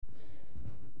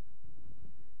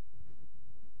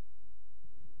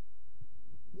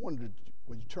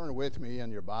would you turn with me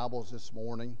in your Bibles this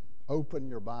morning? Open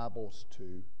your Bibles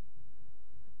to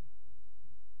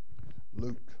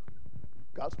Luke.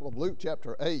 Gospel of Luke,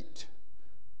 chapter 8.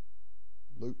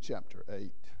 Luke, chapter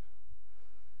 8.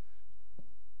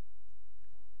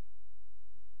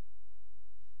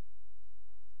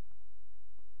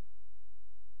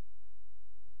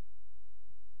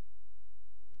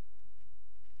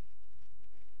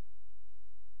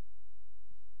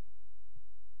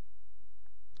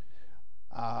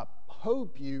 I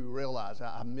hope you realize,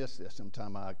 I miss this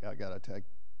sometime. I got to take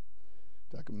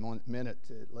a minute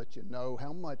to let you know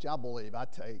how much I believe I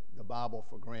take the Bible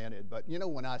for granted. But you know,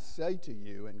 when I say to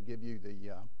you and give you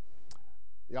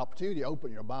the opportunity to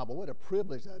open your Bible, what a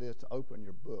privilege that is to open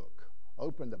your book,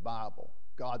 open the Bible,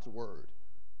 God's Word.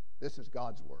 This is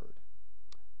God's Word.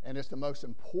 And it's the most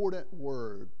important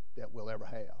Word that we'll ever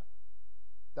have.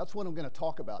 That's what I'm going to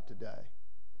talk about today.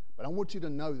 But I want you to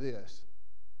know this.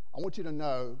 I want you to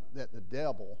know that the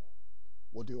devil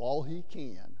will do all he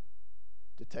can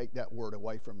to take that word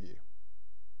away from you.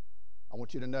 I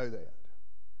want you to know that.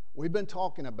 We've been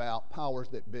talking about powers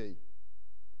that be.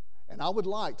 And I would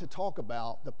like to talk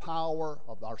about the power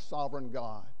of our sovereign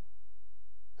God,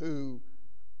 who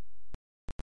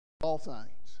all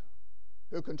things,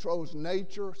 who controls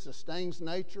nature, sustains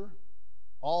nature,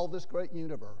 all this great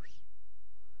universe,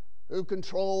 who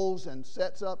controls and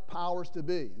sets up powers to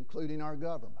be, including our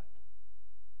government.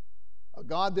 A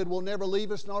God that will never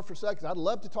leave us nor forsake us. I'd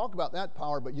love to talk about that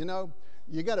power, but you know,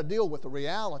 you got to deal with the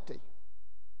reality.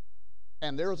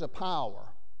 And there's a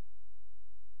power,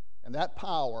 and that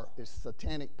power is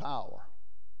satanic power.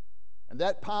 And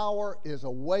that power is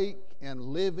awake and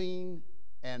living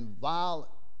and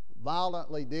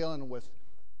violently dealing with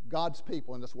God's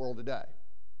people in this world today.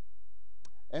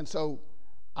 And so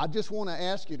I just want to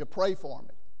ask you to pray for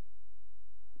me.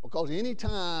 Because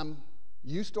anytime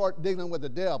you start dealing with the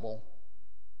devil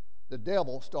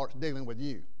starts dealing with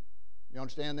you. You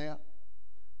understand that?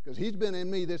 Because he's been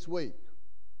in me this week.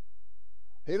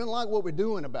 He didn't like what we're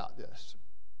doing about this.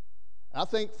 I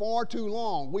think far too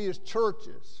long we as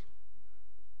churches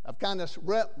have kind of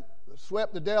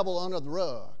swept the devil under the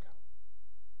rug.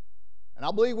 And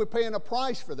I believe we're paying a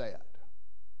price for that.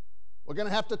 We're going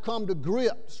to have to come to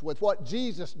grips with what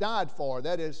Jesus died for.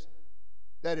 That is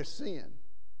sin.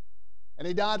 And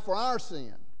he died for our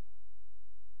sin.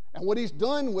 And what he's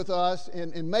done with us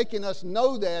in making us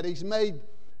know that, he's made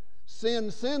sin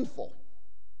sinful.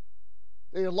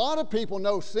 There are a lot of people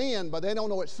know sin, but they don't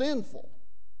know it's sinful.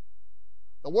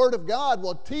 The Word of God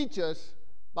will teach us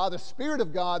by the Spirit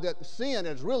of God that sin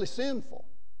is really sinful.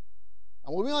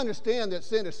 And when we understand that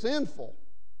sin is sinful,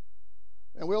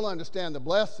 then we'll understand the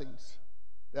blessings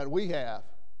that we have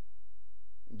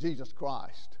in Jesus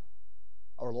Christ,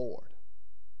 our Lord.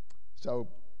 So,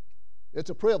 it's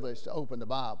a privilege to open the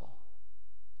Bible.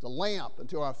 It's a lamp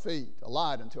unto our feet, a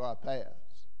light unto our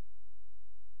paths.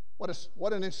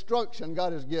 What an instruction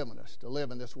God has given us to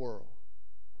live in this world.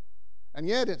 And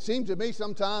yet it seems to me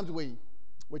sometimes we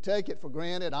take it for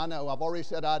granted. I know I've already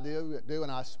said I do, and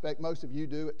I expect most of you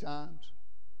do at times.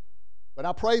 But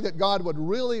I pray that God would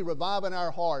really revive in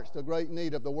our hearts the great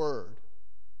need of the Word.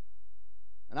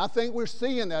 And I think we're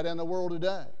seeing that in the world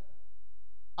today.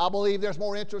 I believe there's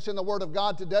more interest in the Word of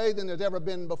God today than there's ever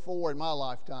been before in my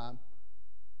lifetime.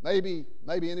 Maybe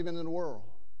even in the world.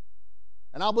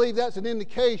 And I believe that's an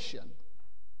indication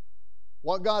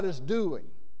what God is doing.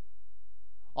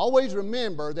 Always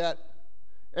remember that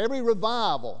every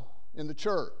revival in the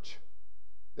church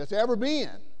that's ever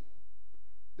been,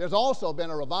 there's also been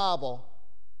a revival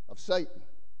of Satan.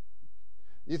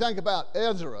 You think about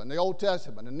Ezra in the Old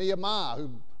Testament and Nehemiah,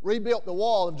 who rebuilt the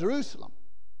wall of Jerusalem.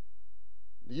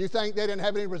 Do you think they didn't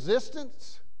have any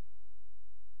resistance?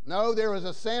 No, there was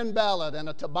a Sanballat and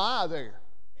a Tobiah there.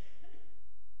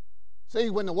 See,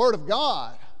 when the Word of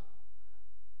God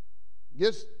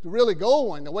gets to really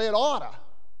going the way it ought to,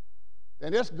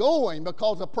 then it's going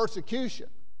because of persecution.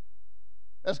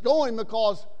 It's going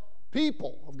because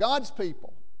people, of God's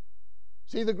people,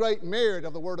 see the great merit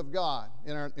of the Word of God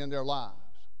in their lives.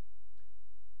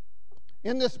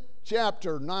 In this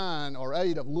chapter 9 or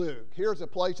 8 of Luke, here's a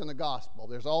place in the gospel.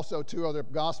 There's also 2 other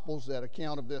gospels that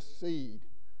account of this seed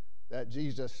that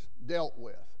Jesus dealt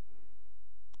with,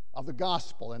 of the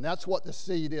gospel. And that's what the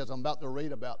seed is. I'm about to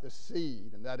read about the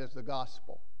seed, and that is the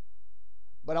gospel.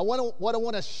 But what I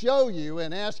want to show you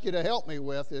and ask you to help me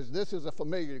with is, this is a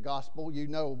familiar gospel. You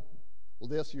know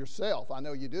this yourself. I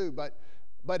know you do.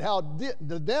 But how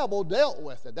the devil dealt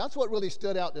with it. That's what really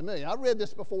stood out to me. I read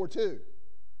this before too.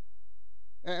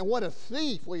 And what a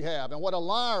thief we have, and what a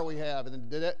liar we have in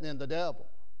the devil.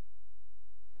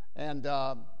 And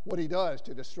what he does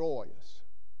to destroy us.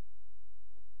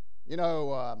 You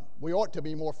know, we ought to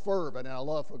be more fervent in our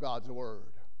love for God's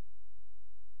Word.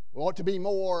 We ought to be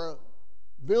more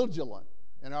vigilant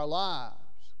in our lives,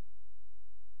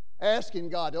 asking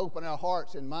God to open our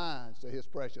hearts and minds to His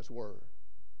precious Word.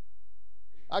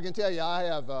 I can tell you, I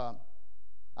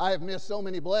have missed so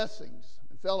many blessings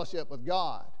and fellowship with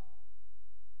God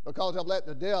because I've let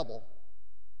the devil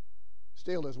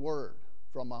steal His Word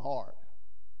from my heart.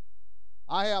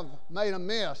 I have made a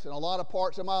mess in a lot of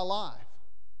parts of my life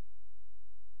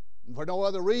for no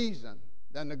other reason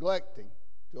than neglecting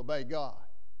to obey God.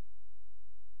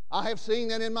 I have seen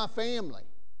that in my family.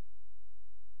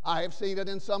 I have seen it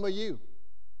in some of you.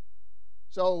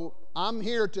 So I'm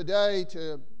here today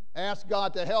to ask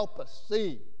God to help us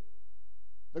see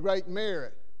the great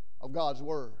merit of God's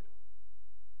Word.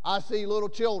 I see little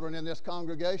children in this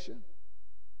congregation.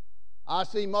 I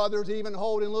see mothers even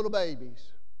holding little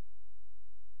babies.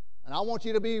 And I want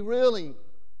you to be willing,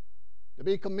 to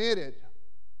be committed,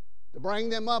 to bring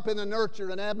them up in the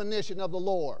nurture and admonition of the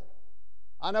Lord.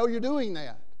 I know you're doing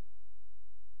that.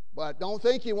 But don't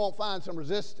think you won't find some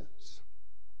resistance.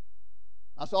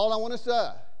 That's all I want to say.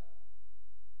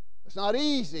 It's not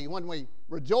easy when we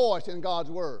rejoice in God's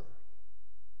Word,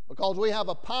 because we have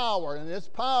a power, and this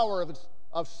power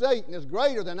of Satan is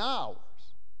greater than ours.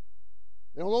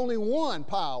 There's only one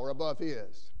power above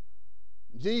his.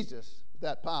 Jesus is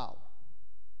that power.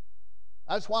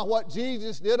 That's why what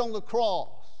Jesus did on the cross,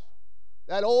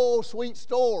 that old sweet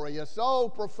story, is so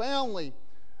profoundly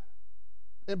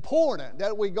important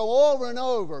that we go over and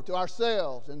over to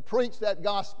ourselves and preach that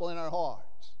gospel in our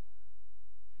hearts.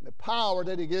 The power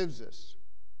that He gives us.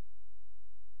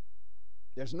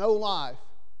 There's no life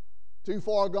too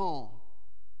far gone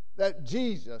that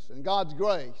Jesus and God's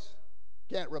grace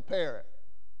can't repair it.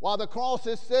 While the cross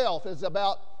itself is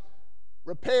about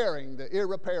repairing the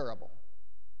irreparable.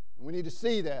 And we need to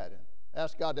see that and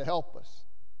ask God to help us.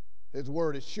 His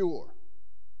Word is sure.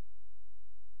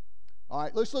 All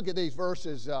right, let's look at these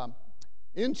verses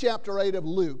in chapter 8 of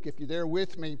Luke, if you're there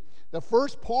with me. The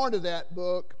first part of that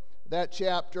book, that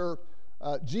chapter,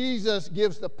 Jesus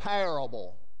gives the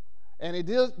parable. And He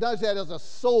does that as a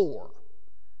sower.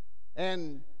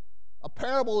 And a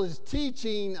parable is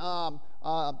teaching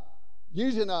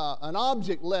using an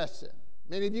object lesson.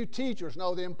 Many of you teachers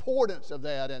know the importance of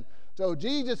that. And so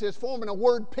Jesus is forming a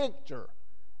word picture.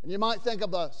 And you might think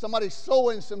of somebody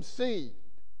sowing some seed.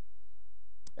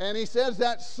 And He says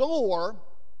that sower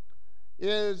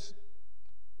is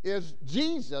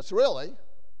Jesus, really.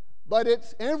 But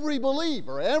it's every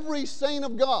believer, every saint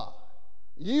of God.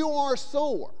 You are a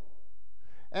sower.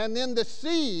 And then the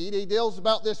seed, He deals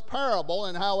about this parable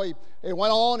and how he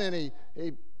went on and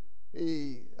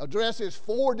he addresses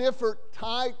 4 different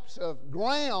types of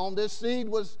ground this seed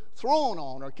was thrown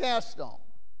on or cast on.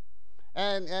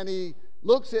 And He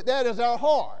looks at that as our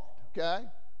heart, okay?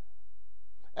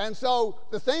 And so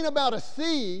the thing about a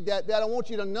seed that I want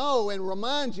you to know and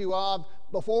remind you of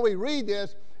before we read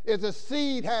this is a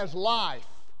seed has life.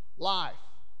 Life.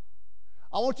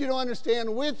 I want you to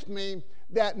understand with me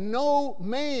that no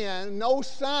man, no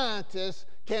scientist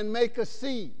can make a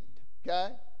seed,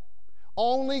 okay?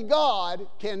 Only God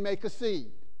can make a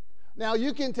seed. Now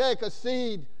you can take a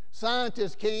seed,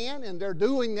 scientists can, and they're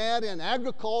doing that in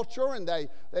agriculture, and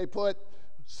they put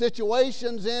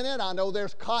situations in it. I know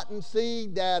there's cotton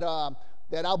seed that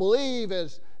I believe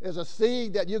is a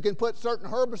seed that you can put certain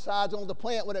herbicides on the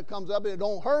plant when it comes up and it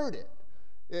don't hurt it.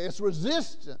 It's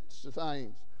resistant to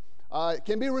things. It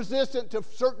can be resistant to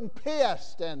certain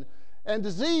pests and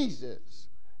diseases.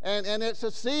 And it's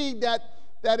a seed that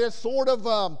has sort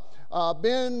of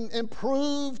been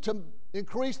improved to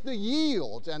increase the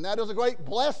yields. And that is a great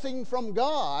blessing from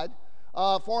God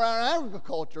for our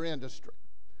agriculture industry.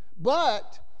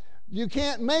 But you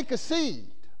can't make a seed.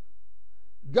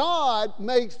 God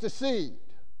makes the seed.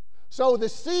 So the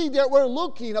seed that we're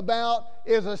looking about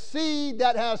is a seed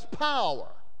that has power.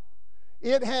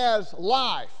 It has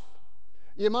life.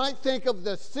 You might think of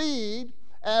the seed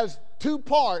as 2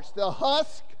 parts, the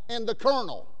husk and the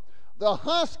kernel. The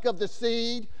husk of the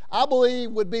seed, I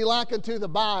believe, would be likened to the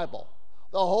Bible.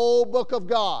 The whole book of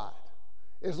God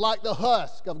is like the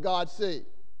husk of God's seed.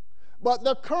 But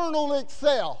the kernel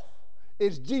itself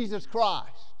is Jesus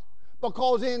Christ,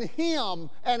 because in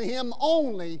Him and Him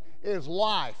only is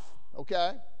life,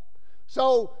 okay?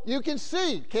 So you can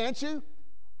see, can't you,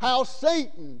 how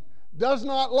Satan does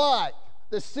not like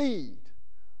the seed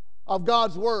of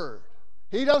God's Word.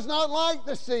 He does not like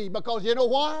the seed because you know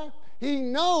why? He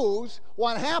knows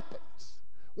what happens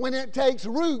when it takes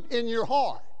root in your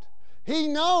heart. He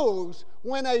knows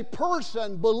when a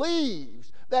person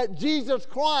believes that Jesus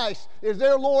Christ is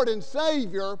their Lord and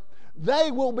Savior,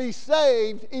 they will be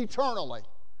saved eternally.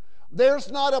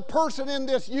 There's not a person in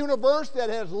this universe that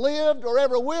has lived or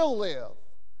ever will live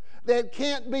that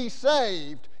can't be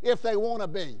saved if they want to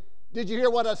be. Did you hear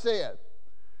what I said?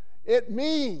 It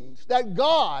means that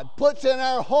God puts in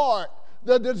our heart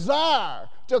the desire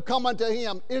to come unto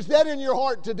Him. Is that in your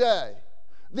heart today?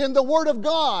 Then the Word of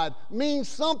God means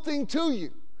something to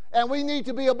you. And we need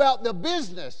to be about the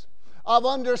business of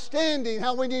understanding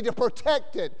how we need to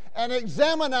protect it and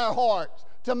examine our hearts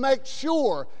to make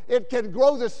sure it can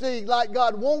grow the seed like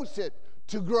God wants it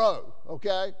to grow,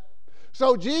 okay?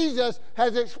 So Jesus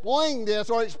has explained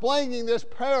this, or explaining this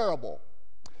parable.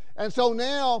 And so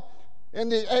now, in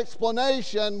the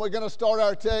explanation, we're going to start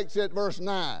our text at verse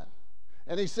 9.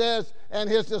 And he says, and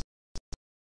his disciples,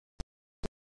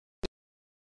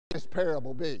 this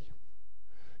parable be.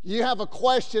 You have a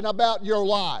question about your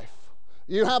life.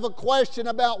 You have a question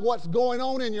about what's going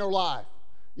on in your life.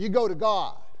 You go to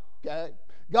God, okay?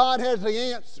 God has the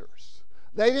answers.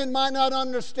 They might not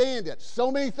understand it.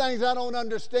 So many things I don't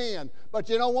understand. But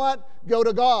you know what? Go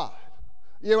to God.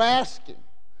 You ask Him,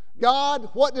 God,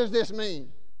 what does this mean?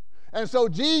 And so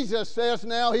Jesus says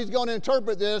now He's going to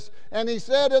interpret this, and He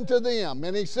said unto them,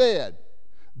 and He said,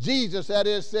 Jesus, that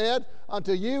is, said,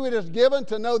 unto you it is given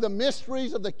to know the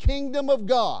mysteries of the kingdom of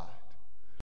God.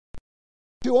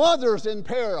 To others in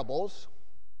parables,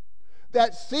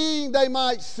 that seeing they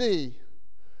might see,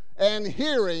 and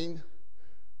hearing,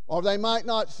 or they might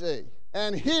not see,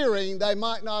 and hearing they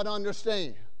might not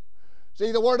understand.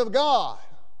 See, the Word of God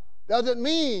doesn't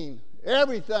mean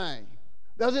everything,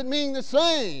 doesn't mean the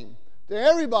same to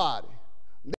everybody.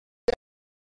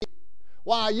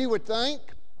 Why, you would think,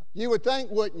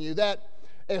 wouldn't you, that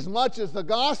as much as the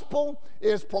gospel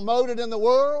is promoted in the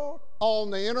world,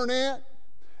 on the internet,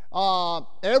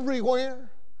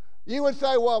 everywhere, you would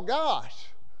say, well, gosh,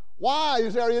 why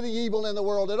is there any evil in the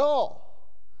world at all?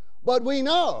 But we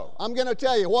know, I'm going to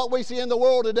tell you, what we see in the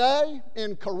world today,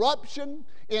 in corruption,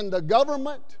 in the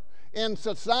government, in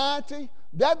society,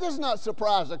 that does not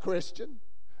surprise a Christian.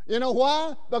 You know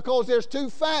why? Because there's two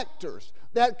factors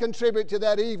that contribute to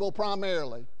that evil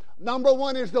primarily. Number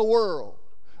one is the world.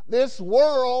 This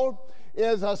world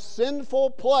is a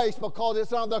sinful place because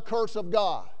it's under the curse of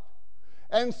God.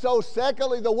 And so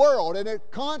secondly, the world, and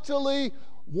it constantly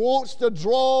wants to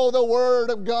draw the Word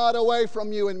of God away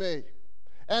from you and me.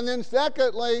 And then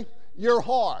secondly, your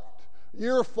heart,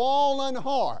 your fallen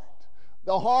heart.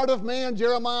 The heart of man,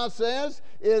 Jeremiah says,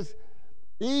 is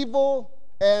evil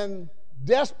and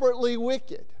desperately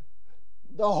wicked.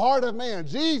 The heart of man.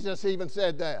 Jesus even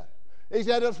said that. He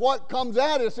said it's what comes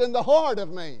at us in the heart of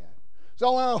man.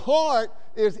 So our heart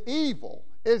is evil.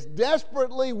 It's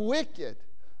desperately wicked.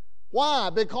 Why?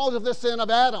 Because of the sin of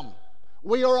Adam.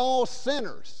 We are all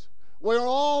sinners. We're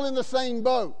all in the same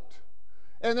boat.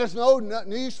 And there's no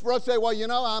use for us to say, well, you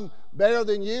know, I'm better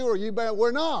than you or you better.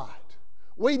 We're not.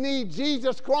 We need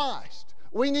Jesus Christ.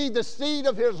 We need the seed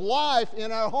of His life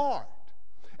in our heart.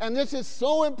 And this is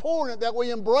so important that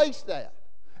we embrace that.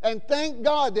 And thank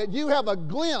God that you have a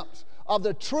glimpse of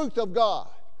the truth of God.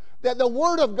 That the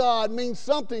Word of God means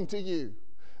something to you.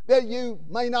 That you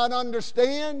may not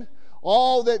understand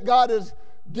all that God has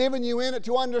given you in it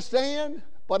to understand.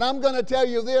 But I'm going to tell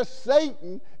you this,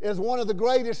 Satan is one of the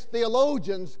greatest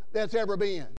theologians that's ever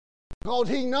been. Because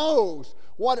he knows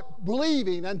what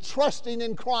believing and trusting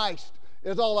in Christ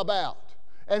is all about.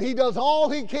 And he does all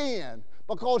he can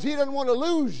because he doesn't want to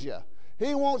lose you.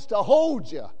 He wants to hold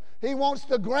you. He wants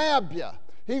to grab you.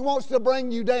 He wants to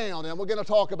bring you down. And we're going to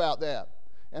talk about that.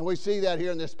 And we see that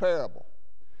here in this parable.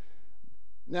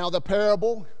 Now the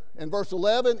parable in verse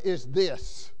 11 is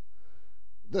this.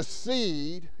 The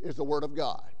seed is the Word of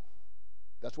God.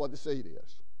 That's what the seed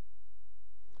is.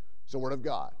 It's the Word of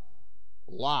God.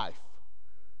 Life.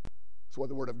 That's what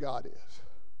the Word of God is.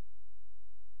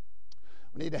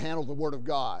 We need to handle the Word of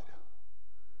God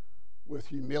with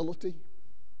humility.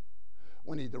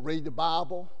 We need to read the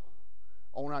Bible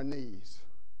on our knees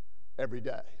every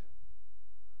day.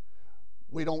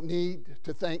 We don't need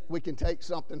to think we can take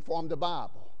something from the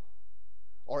Bible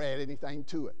or add anything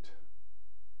to it.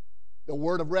 The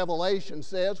word of Revelation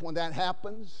says when that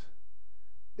happens,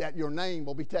 that your name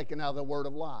will be taken out of the word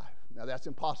of life. Now that's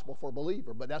impossible for a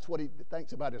believer, but that's what he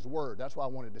thinks about his word. That's why I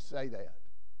wanted to say that.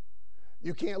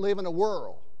 You can't live in a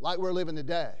world like we're living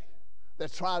today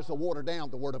that tries to water down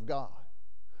the word of God.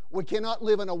 We cannot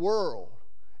live in a world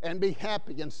and be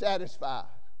happy and satisfied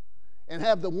and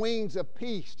have the wings of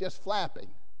peace just flapping,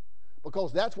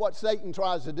 because that's what Satan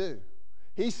tries to do.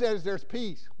 He says there's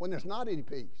peace when there's not any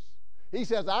peace. He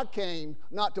says, I came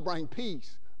not to bring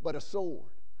peace, but a sword.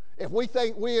 If we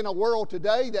think we in a world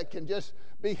today that can just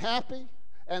be happy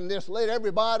and just let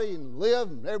everybody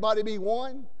live and everybody be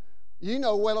one, you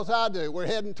know well as I do, we're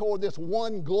heading toward this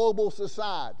one global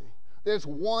society, this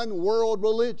one world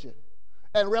religion.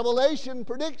 And Revelation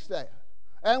predicts that.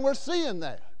 And we're seeing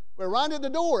that. We're right at the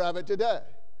door of it today.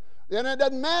 Then it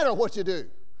doesn't matter what you do.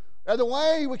 There's a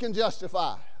way we can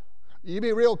justify. You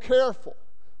be real careful,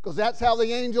 because that's how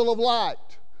the angel of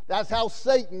light, that's how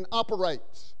Satan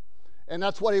operates. And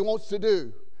that's what he wants to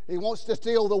do. He wants to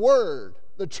steal the word,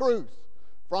 the truth,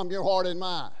 from your heart and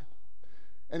mind.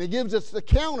 And he gives us the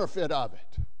counterfeit of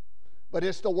it. But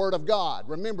it's the word of God.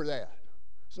 Remember that.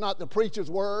 It's not the preacher's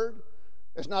word.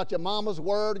 It's not your mama's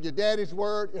word, your daddy's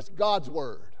word. It's God's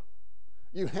word.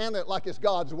 You handle it like it's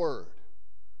God's word.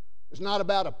 It's not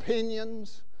about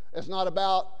opinions. It's not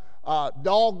about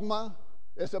dogma.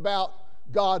 It's about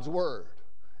God's word.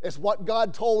 It's what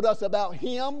God told us about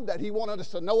him, that he wanted us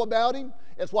to know about him.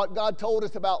 It's what God told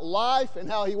us about life and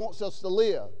how he wants us to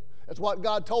live. It's what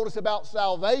God told us about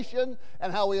salvation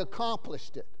and how he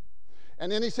accomplished it.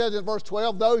 And then he says in verse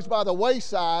 12, those by the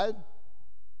wayside.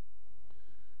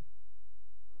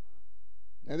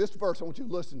 Now this verse, I want you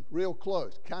to listen real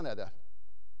close, kind of the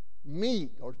meat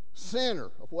or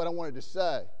center of what I wanted to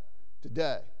say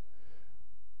today.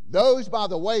 Those by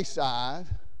the wayside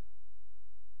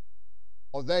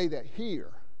are they that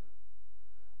hear,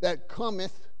 that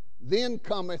then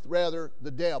cometh rather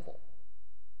the devil.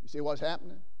 You see what's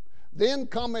happening? Then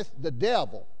cometh the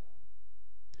devil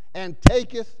and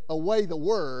taketh away the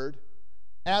word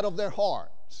out of their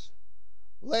hearts,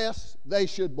 lest they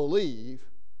should believe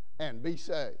and be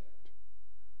saved.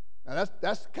 Now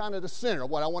that's kind of the center of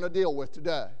what I want to deal with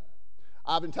today.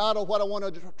 I've entitled what I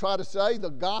want to try to say, the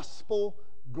gospel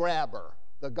grabber.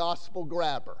 The gospel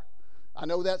grabber. I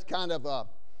know that's kind of a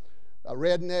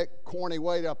redneck, corny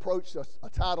way to approach a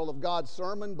title of God's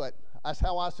sermon, but that's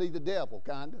how I see the devil,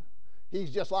 kind of. He's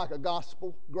just like a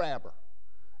gospel grabber.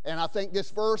 And I think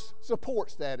this verse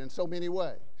supports that in so many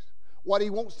ways. What he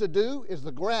wants to do is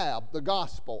to grab the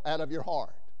gospel out of your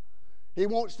heart. He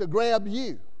wants to grab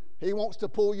you. He wants to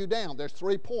pull you down. There's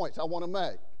 3 points I want to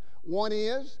make. One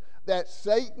is that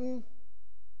Satan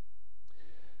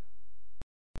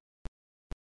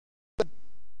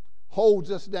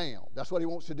holds us down. That's what he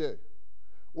wants to do.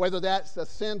 Whether that's a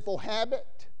sinful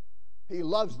habit, he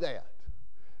loves that.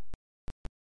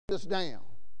 He holds us down.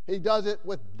 He does it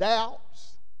with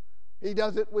doubts. He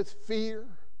does it with fear.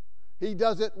 He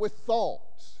does it with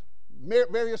thoughts.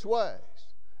 Various ways.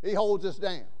 He holds us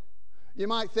down. You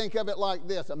might think of it like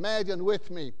this. Imagine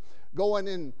with me going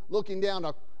and looking down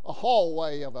a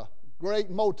hallway of a great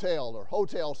motel or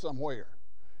hotel somewhere.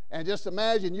 And just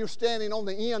imagine you're standing on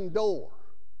the end door,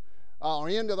 or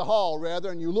end of the hall rather,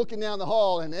 and you're looking down the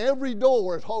hall, and every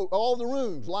door is all the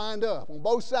rooms lined up on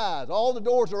both sides. All the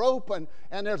doors are open,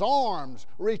 and there's arms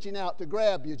reaching out to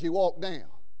grab you as you walk down.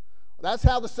 That's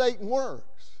how the Satan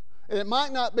works. And it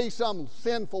might not be some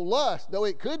sinful lust, though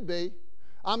it could be.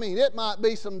 I mean, it might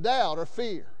be some doubt or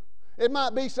fear. It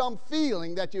might be some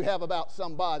feeling that you have about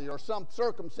somebody or some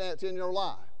circumstance in your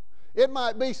life. It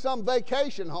might be some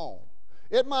vacation home.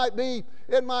 It might be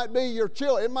your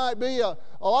children. It might be a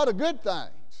lot of good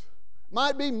things. It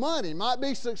might be money. It might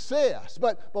be success.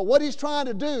 But what he's trying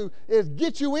to do is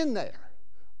get you in there.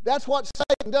 That's what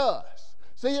Satan does.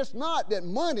 See, it's not that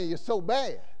money is so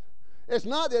bad. It's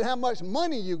not that how much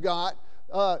money you got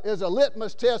is a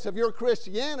litmus test of your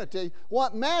Christianity.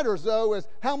 What matters, though, is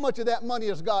how much of that money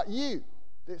has got you.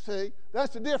 See,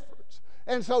 that's the difference.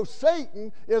 And so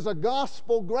Satan is a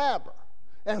gospel grabber.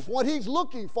 And what he's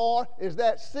looking for is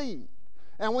that seed.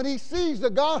 And when he sees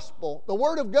the gospel, the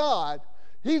word of God,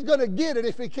 he's going to get it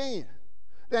if he can.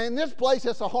 Now, in this place,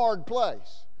 it's a hard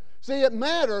place. See, it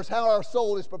matters how our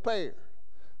soul is prepared.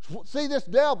 See, this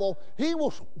devil, he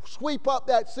will sweep up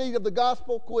that seed of the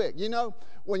gospel quick. You know,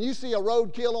 when you see a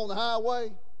roadkill on the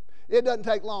highway, it doesn't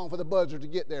take long for the buzzard to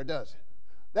get there, does it?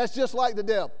 That's just like the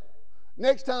devil.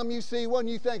 Next time you see one,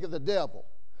 you think of the devil,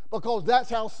 because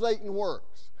that's how Satan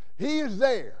works. He is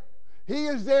there. He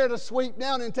is there to sweep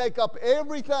down and take up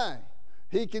everything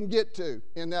he can get to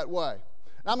in that way.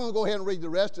 And I'm going to go ahead and read the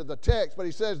rest of the text, but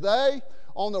he says, they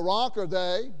on the rock are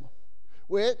they,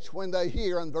 which when they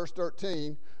hear, in verse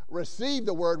 13, receive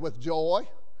the word with joy,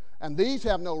 and these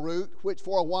have no root, which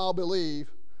for a while believe,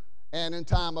 and in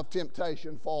time of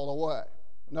temptation fall away.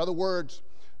 In other words,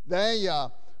 they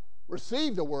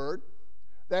receive the word,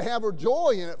 they have a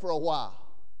joy in it for a while.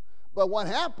 But what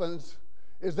happens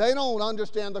is they don't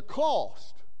understand the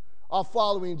cost of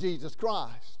following Jesus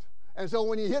Christ. And so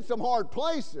when you hit some hard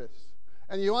places,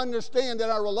 and you understand that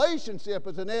our relationship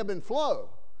is an ebb and flow,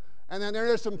 and then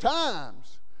there are some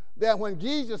times that when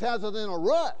Jesus has us in a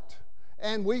rut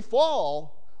and we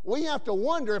fall, we have to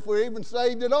wonder if we're even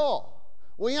saved at all.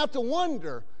 We have to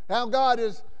wonder how God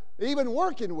is even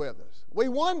working with us. We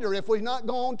wonder if we've not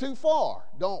gone too far,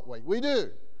 don't we? We do.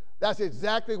 That's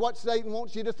exactly what Satan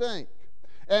wants you to think.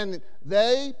 And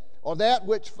they, or that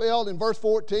which fell in verse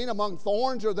 14, among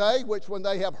thorns are they, which when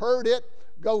they have heard it,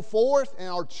 go forth and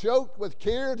are choked with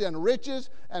cares and riches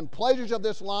and pleasures of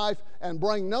this life, and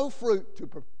bring no fruit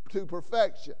to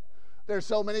perfection. There's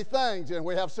so many things, and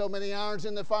we have so many irons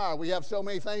in the fire. We have so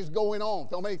many things going on,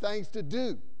 so many things to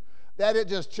do, that it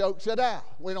just chokes it out.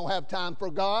 We don't have time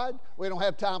for God. We don't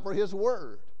have time for His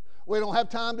Word. We don't have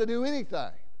time to do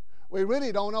anything. We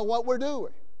really don't know what we're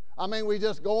doing. I mean, we're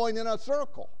just going in a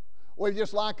circle. We're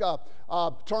just like a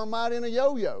termite in a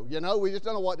yo-yo, you know. We just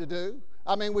don't know what to do.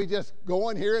 I mean, we just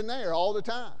going here and there all the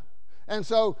time. And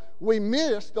so we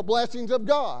miss the blessings of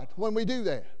God when we do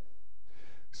that.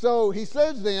 So he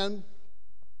says then,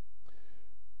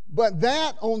 but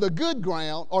that on the good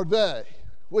ground are they,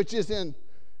 which is in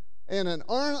an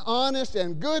honest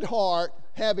and good heart,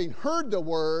 having heard the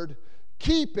word,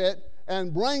 keep it,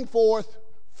 and bring forth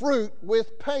fruit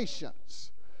with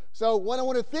patience. So what I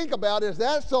want to think about is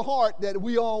that's the heart that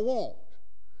we all want.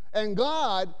 And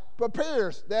God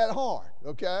prepares that heart,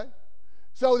 okay?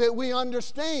 So that we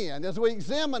understand, as we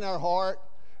examine our heart,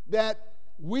 that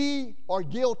we are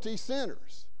guilty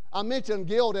sinners. I mentioned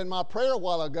guilt in my prayer a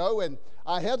while ago, and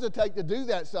I hesitate to do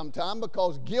that sometime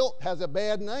because guilt has a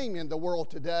bad name in the world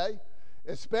today,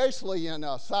 especially in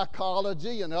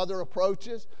psychology and other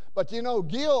approaches. But you know,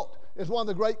 guilt is one of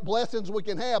the great blessings we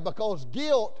can have, because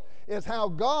guilt is how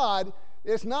God,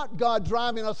 it's not God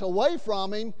driving us away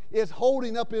from Him, it's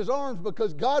holding up His arms,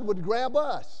 because God would grab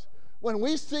us. When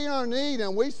we see our need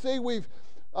and we see we've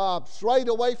strayed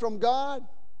away from God,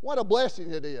 what a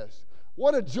blessing it is.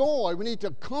 What a joy. We need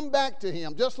to come back to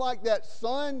Him, just like that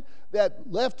son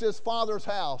that left his father's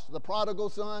house, the prodigal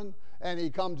son, and he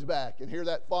comes back. And here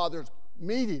that father's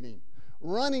meeting him,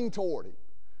 running toward him,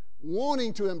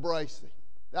 wanting to embrace him.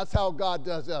 That's how God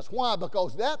does us. Why?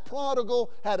 Because that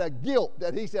prodigal had a guilt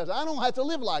that he says, I don't have to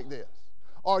live like this.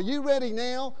 Are you ready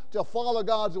now to follow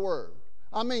God's word?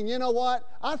 I mean, you know what?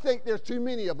 I think there's too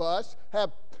many of us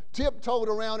have tiptoed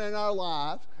around in our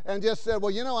life and just said,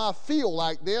 well, you know, I feel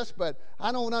like this, but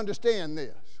I don't understand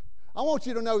this. I want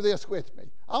you to know this with me.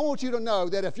 I want you to know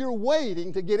that if you're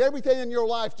waiting to get everything in your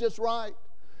life just right,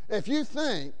 if you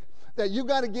think that you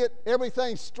got to get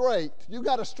everything straight, you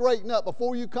got to straighten up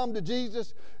before you come to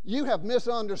Jesus, you have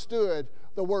misunderstood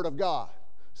the Word of God.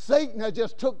 Satan has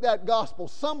just took that gospel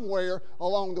somewhere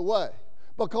along the way,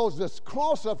 because this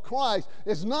cross of Christ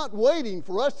is not waiting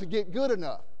for us to get good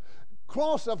enough.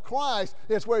 Cross of Christ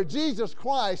is where Jesus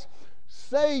Christ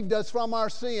saved us from our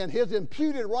sin, His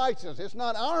imputed righteousness. It's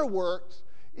not our works,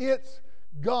 it's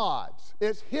God's.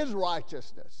 It's His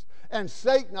righteousness. And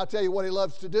Satan, I'll tell you what he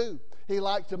loves to do. He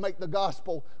likes to make the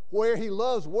gospel where he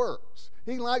loves works.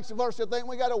 He likes for us to think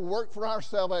we got to work for our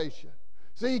salvation.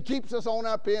 See, he keeps us on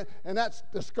our pen, and that's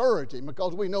discouraging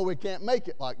because we know we can't make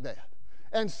it like that.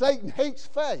 And Satan hates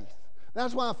faith.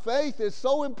 That's why faith is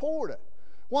so important.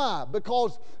 Why?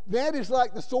 Because that is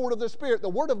like the sword of the Spirit. The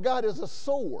Word of God is a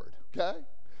sword, okay?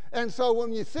 And so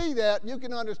when you see that, you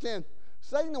can understand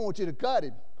Satan don't want you to cut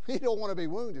him. He don't want to be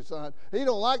wounded, son. He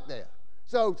don't like that.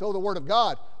 So the Word of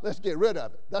God, let's get rid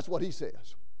of it. That's what he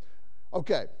says.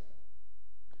 Okay.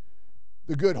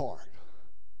 The good heart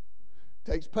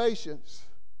takes patience.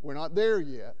 We're not there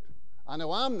yet. I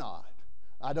know I'm not.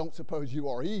 I don't suppose you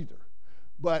are either.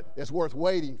 But it's worth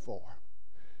waiting for.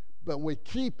 But we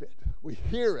keep it. We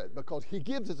hear it because he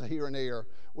gives us a hear and ear.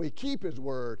 We keep his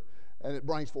word, and it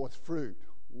brings forth fruit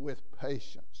with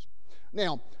patience.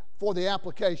 Now, for the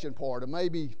application part, and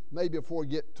maybe before we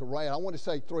get to Ray, I want to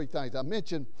say three things. I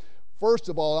mentioned, first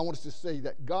of all, I want us to see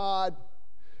that God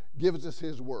gives us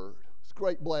his word. It's a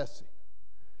great blessing.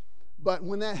 But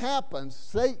when that happens,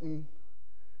 Satan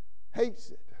hates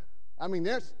it. I mean,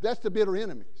 that's the bitter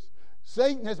enemies.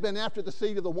 Satan has been after the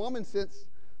seed of the woman since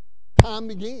time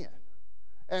began.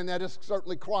 And that is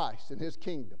certainly Christ and his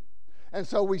kingdom. And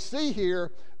so we see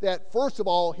here that, first of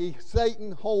all,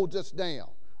 Satan holds us down.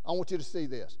 I want you to see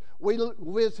this. We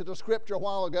visited a scripture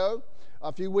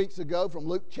a few weeks ago, from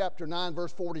Luke chapter 9,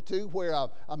 verse 42, where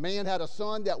a man had a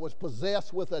son that was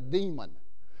possessed with a demon.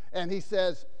 And he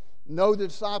says, no, the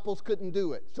disciples couldn't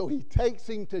do it. So he takes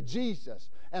him to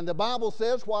Jesus. And the Bible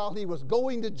says while he was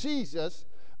going to Jesus,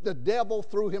 the devil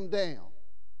threw him down.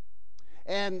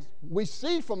 And we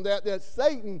see from that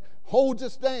Satan holds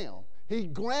us down. He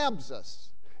grabs us.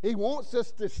 He wants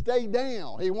us to stay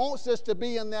down. He wants us to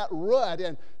be in that rut.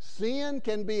 And sin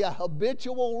can be a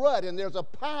habitual rut, and there's a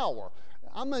power.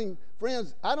 I mean,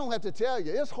 friends, I don't have to tell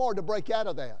you, it's hard to break out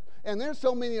of that. And there's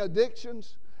so many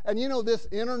addictions. And you know, this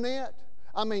internet,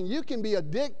 I mean, you can be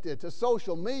addicted to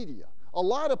social media. A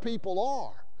lot of people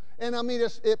are. And I mean,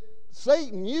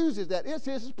 Satan uses that. It's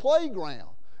his playground.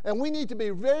 And we need to be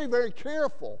very, very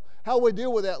careful how we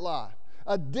deal with that life.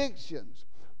 Addictions,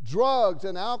 drugs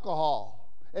and alcohol,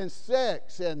 and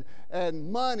sex and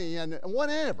money and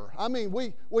whatever. I mean,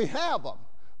 we have them.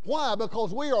 Why?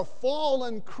 Because we are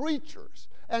fallen creatures.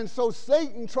 And so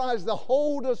Satan tries to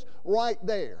hold us right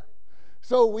there.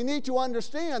 So we need to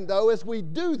understand, though, as we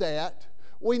do that,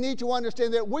 we need to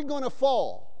understand that we're going to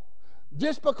fall.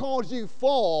 Just because you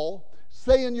fall,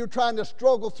 saying you're trying to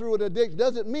struggle through an addiction,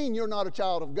 doesn't mean you're not a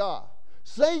child of God.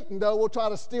 Satan, though, will try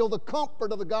to steal the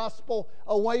comfort of the gospel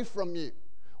away from you.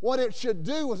 What it should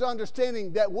do is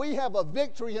understanding that we have a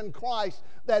victory in Christ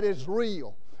that is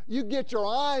real. You get your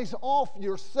eyes off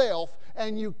yourself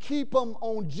and you keep them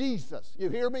on Jesus. You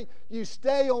hear me? You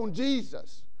stay on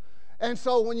Jesus. And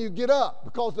so when you get up,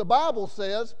 because the Bible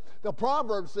says, the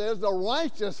proverb says, the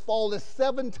righteous falleth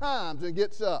 7 times and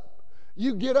gets up.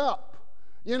 You get up.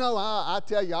 You know, I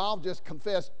tell you, I'll just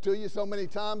confess to you so many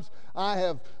times, I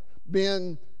have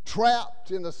been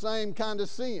trapped in the same kind of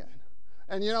sin.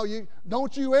 And you know,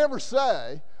 don't you ever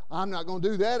say, I'm not going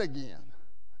to do that again.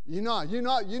 You're not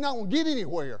going to get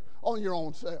anywhere on your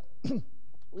own self.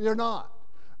 You're not.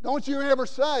 Don't you ever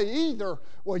say either,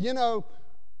 well, you know,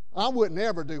 I wouldn't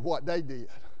ever do what they did.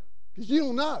 Because you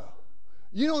don't know.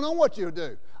 You don't know what you'll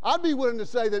do. I'd be willing to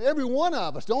say that every one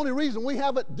of us, the only reason we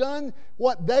haven't done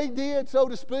what they did, so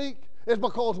to speak, is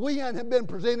because we hadn't been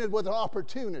presented with an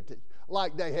opportunity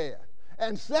like they had.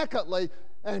 And secondly,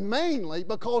 and mainly,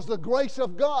 because the grace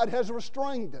of God has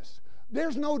restrained us.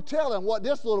 There's no telling what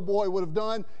this little boy would have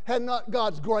done had not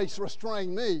God's grace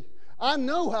restrained me. I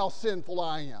know how sinful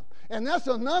I am. And that's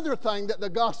another thing that the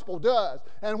gospel does,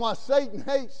 and why Satan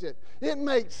hates it. It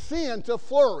makes sin to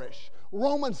flourish.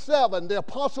 Romans 7, the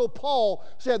Apostle Paul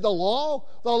said the law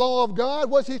of God,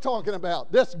 what's he talking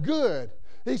about? That's good.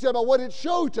 He said, but what it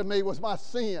showed to me was my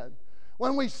sin.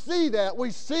 When we see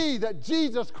that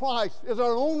Jesus Christ is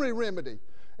our only remedy.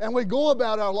 And we go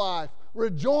about our life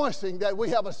rejoicing that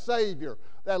we have a Savior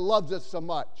that loves us so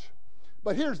much.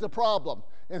 But here's the problem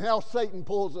in how Satan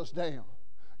pulls us down.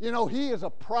 You know, he is a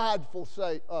prideful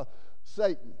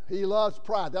Satan. He loves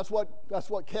pride. That's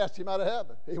what cast him out of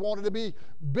heaven. He wanted to be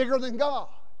bigger than God.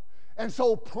 And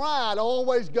so pride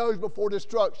always goes before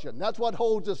destruction. That's what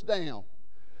holds us down.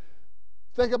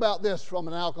 Think about this from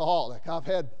an alcoholic. I've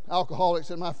had alcoholics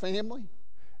in my family,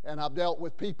 and I've dealt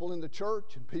with people in the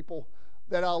church and people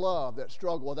that I love that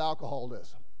struggle with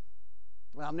alcoholism.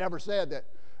 And I've never said that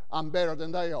I'm better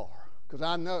than they are, because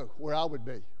I know where I would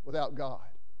be without God.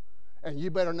 And you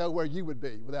better know where you would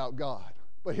be without God.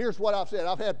 But here's what I've said.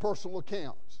 I've had personal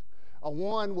accounts.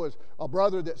 One was a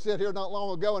brother that sat here not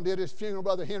long ago and did his funeral,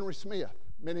 Brother Henry Smith.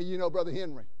 Many of you know Brother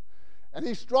Henry. And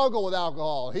he struggled with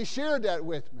alcohol. He shared that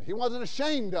with me. He wasn't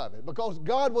ashamed of it because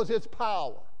God was his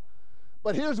power.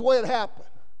 But here's the way it happened.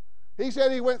 He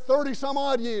said he went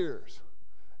 30-some-odd years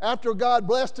after God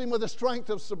blessed him with the strength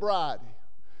of sobriety.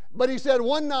 But he said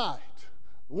one night,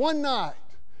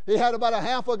 he had about a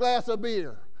half a glass of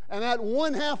beer. And that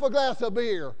one half a glass of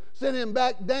beer sent him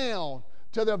back down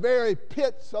to the very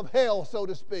pits of hell, so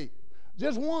to speak.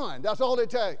 Just one. That's all it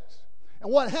takes.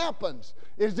 And what happens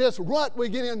is this rut we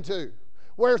get into,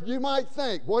 where you might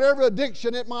think, whatever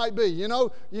addiction it might be, you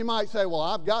know, you might say, well,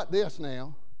 I've got this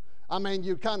now. I mean,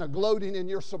 you're kind of gloating in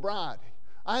your sobriety.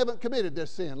 I haven't committed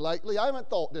this sin lately. I haven't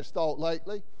thought this thought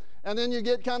lately. And then you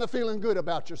get kind of feeling good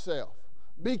about yourself.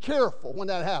 Be careful when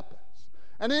that happens.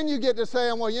 And then you get to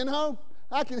saying, well, you know,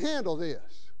 I can handle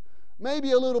this.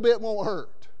 Maybe a little bit won't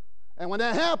hurt. And when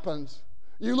that happens,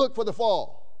 you look for the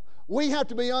fall. We have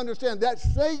to understand that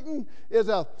Satan is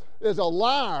a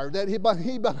liar. That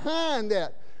he behind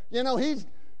that. You know,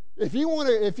 if you want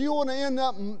to end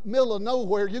up in the middle of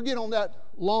nowhere, you get on that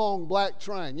long black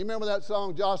train. You remember that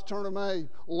song Josh Turner made,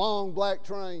 Long Black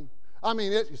Train? I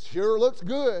mean, it sure looks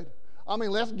good. I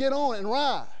mean, let's get on it and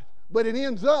ride. But it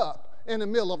ends up in the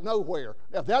middle of nowhere.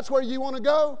 If that's where you want to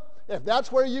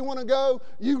go,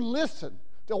 you listen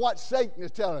to what Satan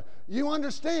is telling you. You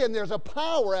understand there's a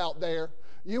power out there.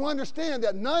 You understand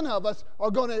that none of us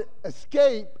are going to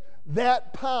escape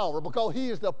that power because he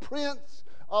is the prince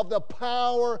of the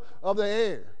power of the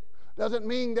air. Doesn't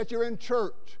mean that you're in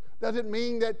church. Doesn't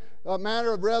mean that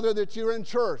that you're in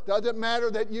church. Doesn't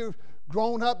matter that you've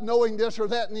grown up knowing this or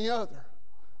that and the other.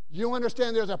 You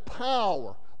understand there's a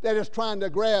power that is trying to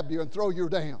grab you and throw you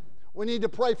down. We need to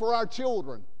pray for our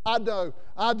children. I do,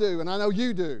 and I know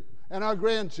you do, and our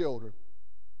grandchildren.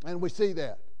 And we see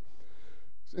that.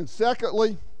 And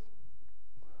secondly,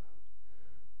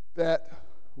 that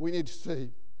we need to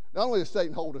see, not only does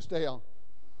Satan hold us down,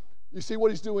 you see what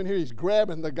he's doing here? He's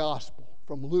grabbing the gospel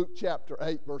from Luke chapter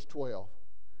 8, verse 12.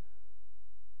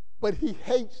 But he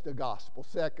hates the gospel,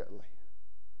 secondly.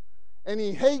 And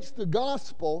he hates the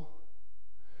gospel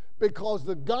because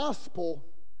the gospel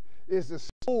is the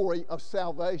story of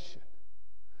salvation.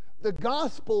 The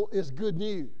gospel is good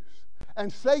news.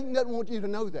 And Satan doesn't want you to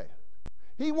know that.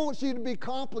 He wants you to be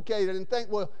complicated and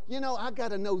think, well, I got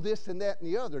to know this and that and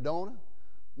the other, don't I?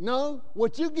 No,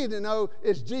 what you get to know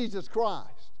is Jesus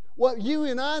Christ. What you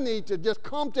and I need to just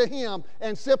come to him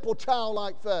in simple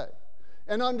childlike faith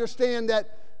and understand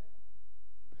that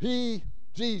he,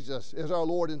 Jesus, is our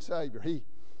Lord and Savior.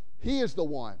 He is the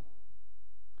one.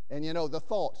 And the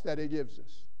thoughts that he gives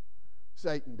us,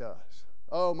 Satan does.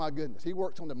 Oh my goodness, he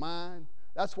works on the mind.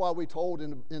 That's why we're told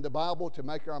in the Bible to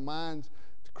make our minds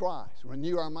to Christ,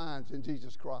 renew our minds in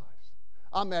Jesus Christ.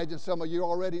 I imagine some of you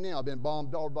already now have been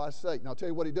bombarded by Satan. I'll tell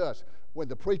you what he does. When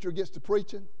the preacher gets to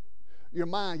preaching, your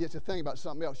mind gets to think about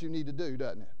something else you need to do,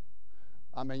 doesn't it?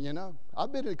 I mean,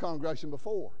 I've been in a congregation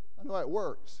before. I know how it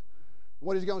works.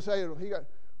 What he's going to say,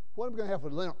 what am I going to have for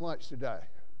lunch today?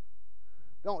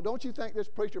 Don't you think this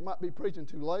preacher might be preaching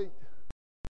too late?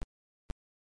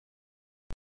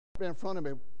 In front of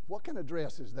me, what kind of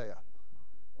dress is that?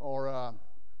 Or, all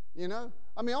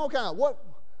kind of, what?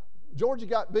 Georgia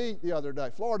got beat the other day.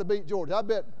 Florida beat Georgia.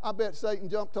 I bet Satan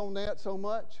jumped on that so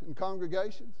much in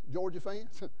congregations, Georgia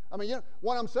fans.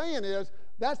 What I'm saying is,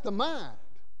 that's the mind.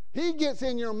 He gets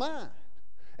in your mind.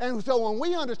 And so when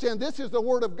we understand this is the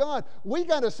Word of God, we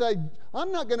got to say,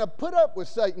 I'm not going to put up with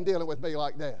Satan dealing with me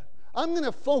like that. I'm going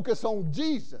to focus on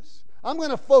Jesus. I'm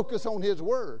going to focus on his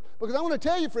Word. Because I want to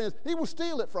tell you, friends, he will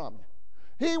steal it from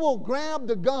you. He will grab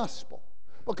the gospel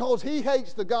because he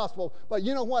hates the gospel. But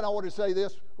you know what? I want to say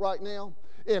this right now.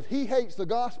 If he hates the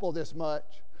gospel this much,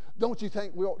 don't you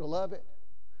think we ought to love it?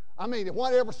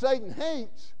 Whatever Satan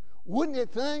hates, wouldn't it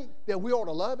think that we ought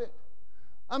to love it?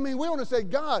 We want to say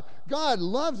God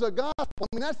loves the gospel.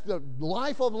 That's the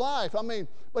life of life.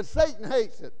 But Satan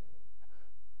hates it.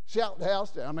 Shout the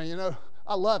house down.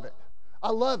 I love it. I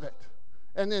love it.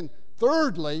 And then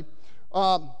thirdly,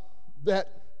 that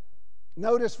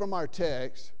notice from our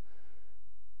text,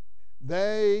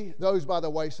 those by the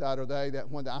wayside are they that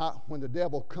when the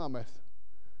devil cometh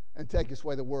and taketh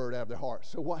away the word out of their hearts.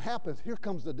 So what happens? Here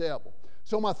comes the devil.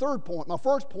 So my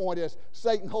first point is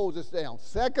Satan holds us down.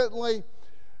 Secondly,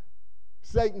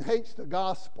 Satan hates the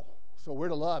gospel, so we're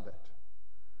to love it.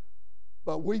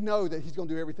 But we know that he's going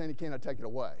to do everything he can to take it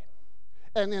away.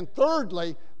 And then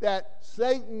thirdly, that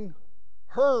Satan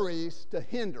hurries to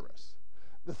hinder us.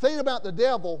 The thing about the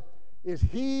devil is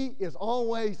he is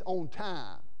always on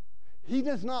time. He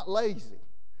is not lazy.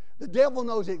 The devil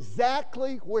knows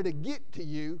exactly where to get to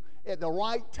you at the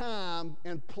right time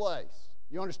and place.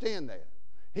 You understand that?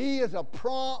 He is a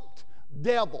prompt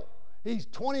devil. He's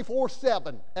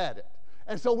 24/7 at it.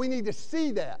 And so we need to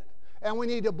see that, and we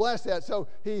need to bless that. So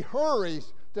he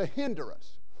hurries to hinder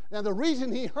us. Now the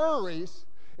reason he hurries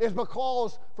is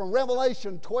because from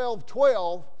Revelation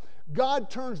 12:12, God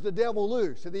turns the devil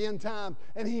loose at the end time,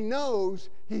 and he knows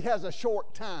he has a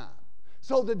short time.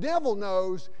 So the devil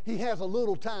knows he has a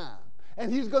little time,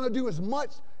 and he's going to do as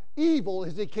much evil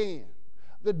as he can.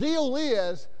 The deal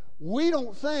is, we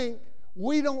think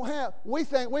we've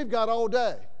got all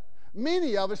day.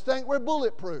 Many of us think we're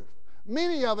bulletproof.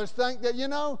 Many of us think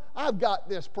that, I've got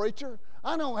this, preacher.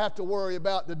 I don't have to worry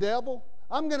about the devil.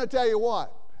 I'm going to tell you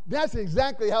what, that's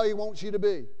exactly how he wants you to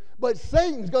be. But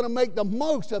Satan's going to make the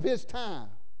most of his time.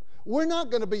 We're not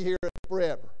going to be here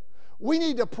forever. We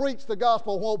need to preach the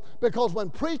gospel because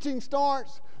when preaching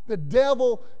starts, the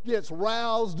devil gets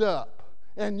roused up.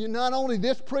 And not only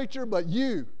this preacher, but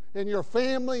you and your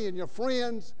family and your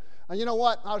friends. And you know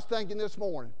what? I was thinking this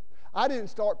morning. I didn't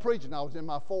start preaching. I was in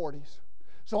my 40s.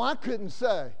 So I couldn't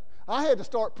say. I had to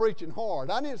start preaching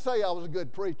hard. I didn't say I was a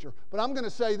good preacher, but I'm going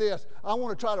to say this. I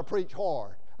want to try to preach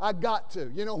hard. I got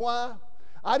to. You know why?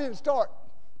 I didn't start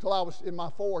till I was in my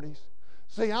 40s.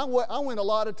 See, I went a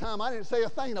lot of time. I didn't say a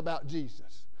thing about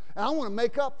Jesus. And I want to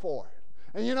make up for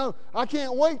it. And I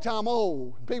can't wait till I'm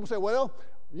old. And people say, well,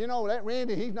 that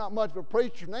Randy, he's not much of a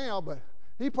preacher now, but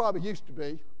he probably used to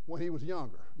be when he was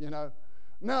younger,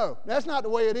 No, that's not the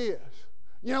way it is.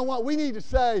 You know what? We need to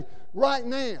say right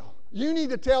now, you need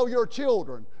to tell your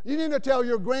children, you need to tell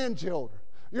your grandchildren,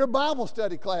 your Bible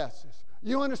study classes.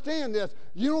 You understand this?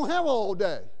 You don't have all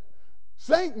day.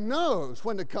 Satan knows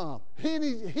when to come.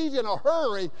 He's in a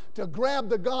hurry to grab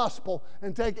the gospel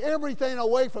and take everything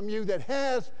away from you that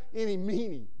has any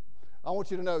meaning. I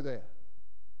want you to know that.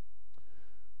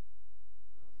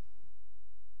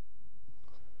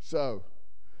 So,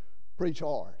 preach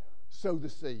hard. Sow the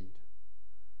seed.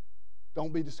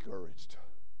 Don't be discouraged,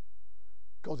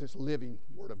 because it's a living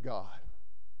Word of God.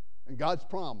 And God's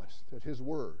promised that His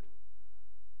Word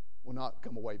will not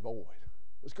come away void.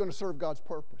 It's going to serve God's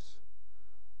purpose.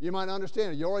 You might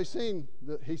understand it. You've already seen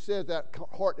that He says that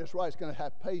heart that's right is going to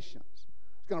have patience.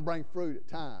 It's going to bring fruit at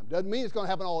time. Doesn't mean it's going to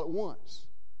happen all at once.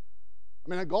 I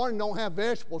mean, a garden don't have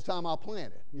vegetables time I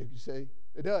plant it. You see,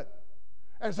 it doesn't.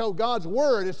 And so God's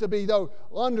Word is to be, though,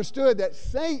 understood that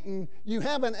Satan, you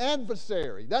have an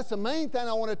adversary. That's the main thing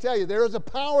I want to tell you. There is a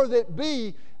power that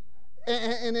be,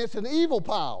 and it's an evil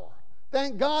power.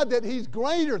 Thank God that He's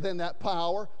greater than that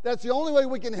power. That's the only way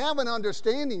we can have an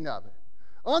understanding of it.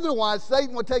 Otherwise,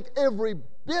 Satan would take every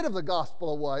bit of the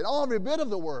gospel away, every bit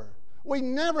of the Word. We'd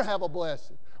never have a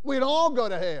blessing. We'd all go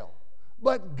to hell.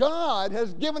 But God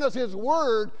has given us His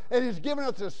Word, and He's given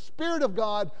us the Spirit of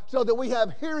God so that we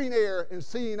have hearing ear and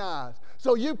seeing eyes.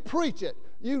 So you preach it.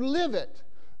 You live it.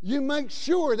 You make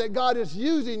sure that God is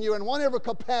using you in whatever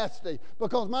capacity,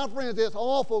 because, my friends, it's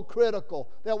awful critical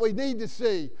that we need to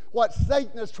see what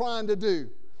Satan is trying to do.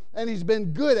 And he's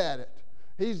been good at it.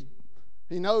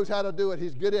 He knows how to do it.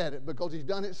 He's good at it because he's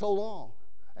done it so long.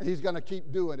 And he's going to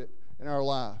keep doing it in our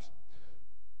lives.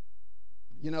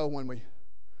 You know, when we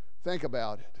think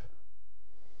about it,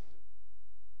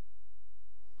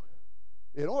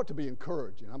 it ought to be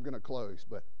encouraging. I'm going to close,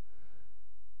 but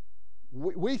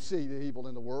we see the evil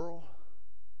in the world.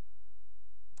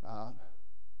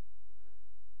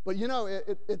 But you know,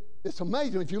 it's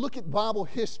amazing. If you look at Bible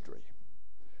history,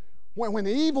 when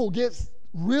the evil gets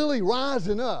really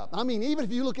rising up, I mean, even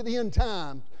if you look at the end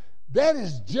time, that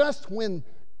is just when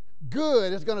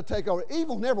good is going to take over.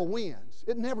 Evil never wins.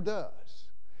 It never does.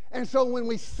 And so when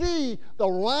we see the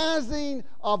rising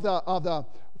of the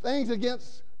things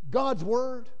against God's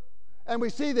Word, and we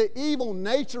see the evil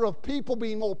nature of people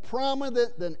being more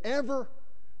prominent than ever,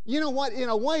 you know what? In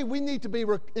a way, we need to be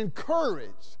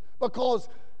encouraged, because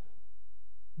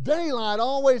daylight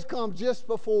always comes just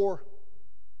before,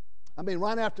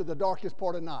 right after the darkest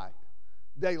part of night.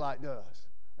 Daylight does.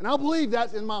 And I believe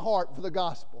that's in my heart for the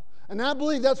gospel. And I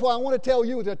believe that's why I want to tell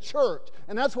you as a church,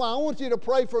 and that's why I want you to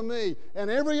pray for me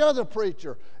and every other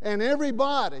preacher and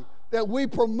everybody, that we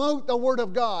promote the Word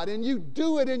of God, and you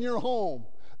do it in your home.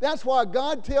 That's why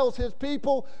God tells His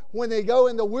people when they go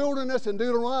in the wilderness in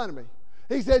Deuteronomy,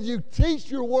 He said, you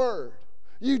teach your Word.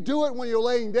 You do it when you're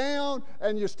laying down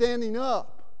and you're standing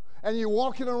up and you're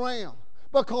walking around.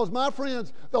 Because, my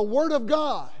friends, the Word of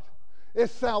God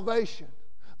is salvation.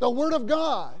 The Word of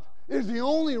God is the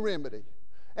only remedy.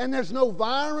 And there's no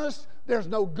virus, there's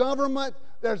no government,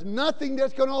 there's nothing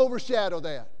that's going to overshadow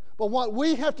that. But what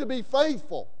we have to be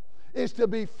faithful is to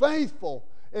be faithful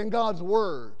in God's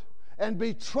Word and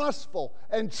be trustful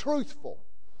and truthful.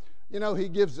 You know, He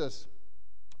gives us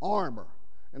armor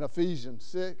in Ephesians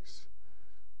 6.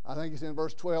 I think it's in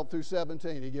verse 12 through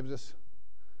 17. He gives us,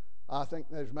 I think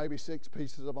there's maybe 6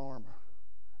 pieces of armor.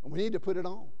 And we need to put it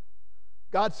on.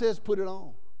 God says put it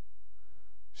on.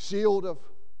 Shield of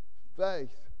faith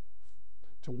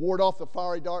to ward off the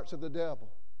fiery darts of the devil.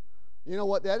 You know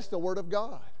what? That's the Word of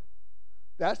God.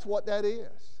 That's what that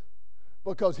is.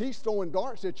 Because He's throwing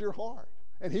darts at your heart.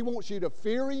 And He wants you to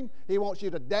fear Him. He wants you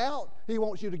to doubt. He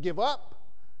wants you to give up.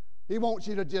 He wants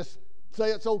you to just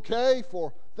say it's okay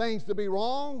for things to be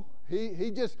wrong.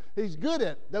 He's good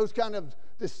at those kind of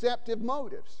deceptive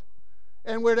motives.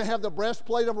 And we're to have the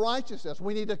breastplate of righteousness.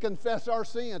 We need to confess our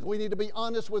sins. We need to be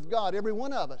honest with God, every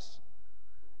one of us.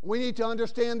 We need to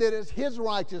understand that it's His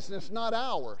righteousness, not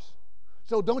ours.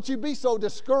 So don't you be so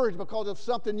discouraged because of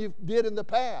something you did in the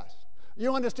past.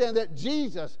 You understand that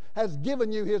Jesus has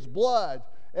given you His blood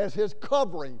as His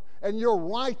covering, and you're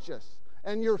righteous,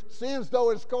 and your sins,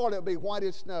 though as scarlet, will be white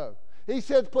as snow. He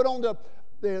says put on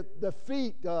the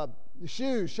feet, the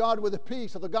shoes shod with the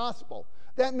peace of the gospel.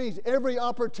 That means every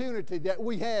opportunity that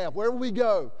we have, wherever we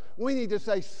go, we need to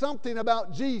say something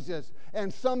about Jesus,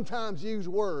 and sometimes use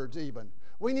words even.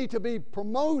 We need to be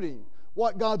promoting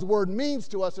what God's Word means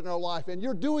to us in our life, and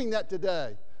you're doing that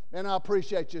today, and I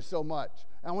appreciate you so much.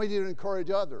 And we need to encourage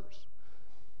others.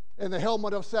 And the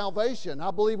helmet of salvation,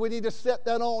 I believe we need to set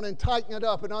that on and tighten it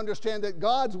up and understand that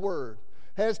God's Word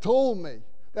has told me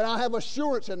that I have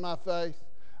assurance in my faith.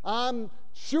 I'm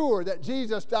sure that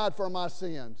Jesus died for my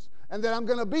sins and that I'm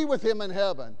going to be with Him in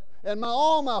heaven. And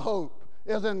all my hope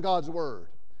is in God's Word.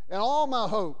 And all my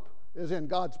hope is in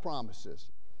God's promises.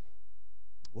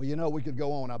 Well, you know, we could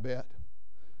go on, I bet.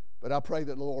 But I pray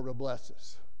that the Lord will bless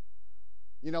us.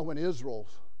 You know, when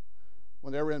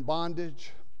they were in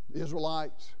bondage, the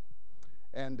Israelites,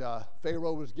 and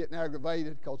Pharaoh was getting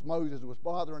aggravated because Moses was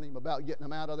bothering him about getting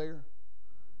them out of there.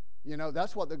 You know,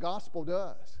 that's what the gospel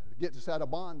does. It gets us out of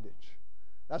bondage.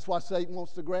 That's why Satan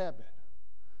wants to grab it.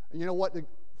 And you know what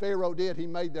Pharaoh did?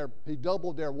 He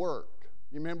doubled their work.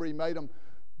 You remember he made them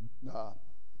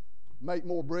make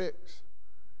more bricks.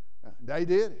 They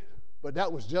did it. But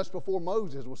that was just before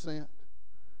Moses was sent.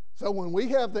 So when we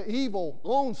have the evil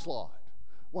onslaught,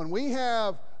 when we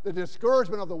have the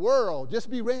discouragement of the world,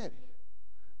 just be ready.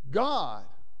 God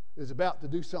is about to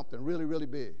do something really, really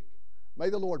big. May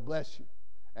the Lord bless you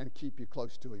and keep you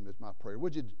close to Him is my prayer.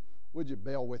 Would you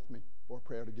bail with me for a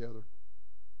prayer together?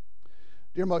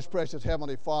 Dear most precious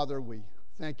Heavenly Father, we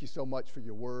thank you so much for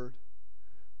your word.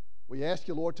 We ask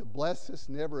you, Lord, to bless us,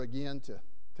 never again to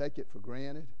take it for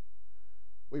granted.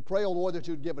 We pray, oh Lord, that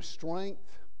you would give us strength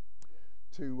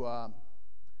to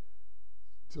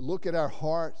look at our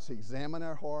hearts, examine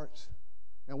our hearts.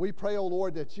 And we pray, oh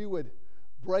Lord, that you would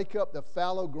break up the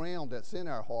fallow ground that's in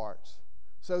our hearts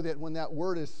so that when that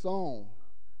word is sown,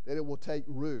 that it will take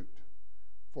root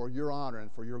for your honor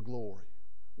and for your glory.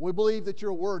 We believe that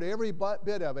your word, every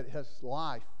bit of it, has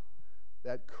life,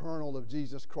 that kernel of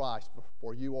Jesus Christ,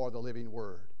 for you are the living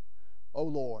word. Oh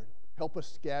Lord, help us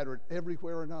scatter it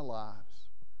everywhere in our lives.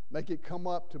 Make it come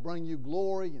up to bring you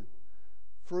glory and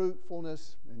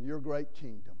fruitfulness in your great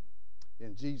kingdom.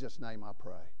 In Jesus' name I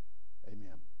pray.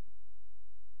 Amen.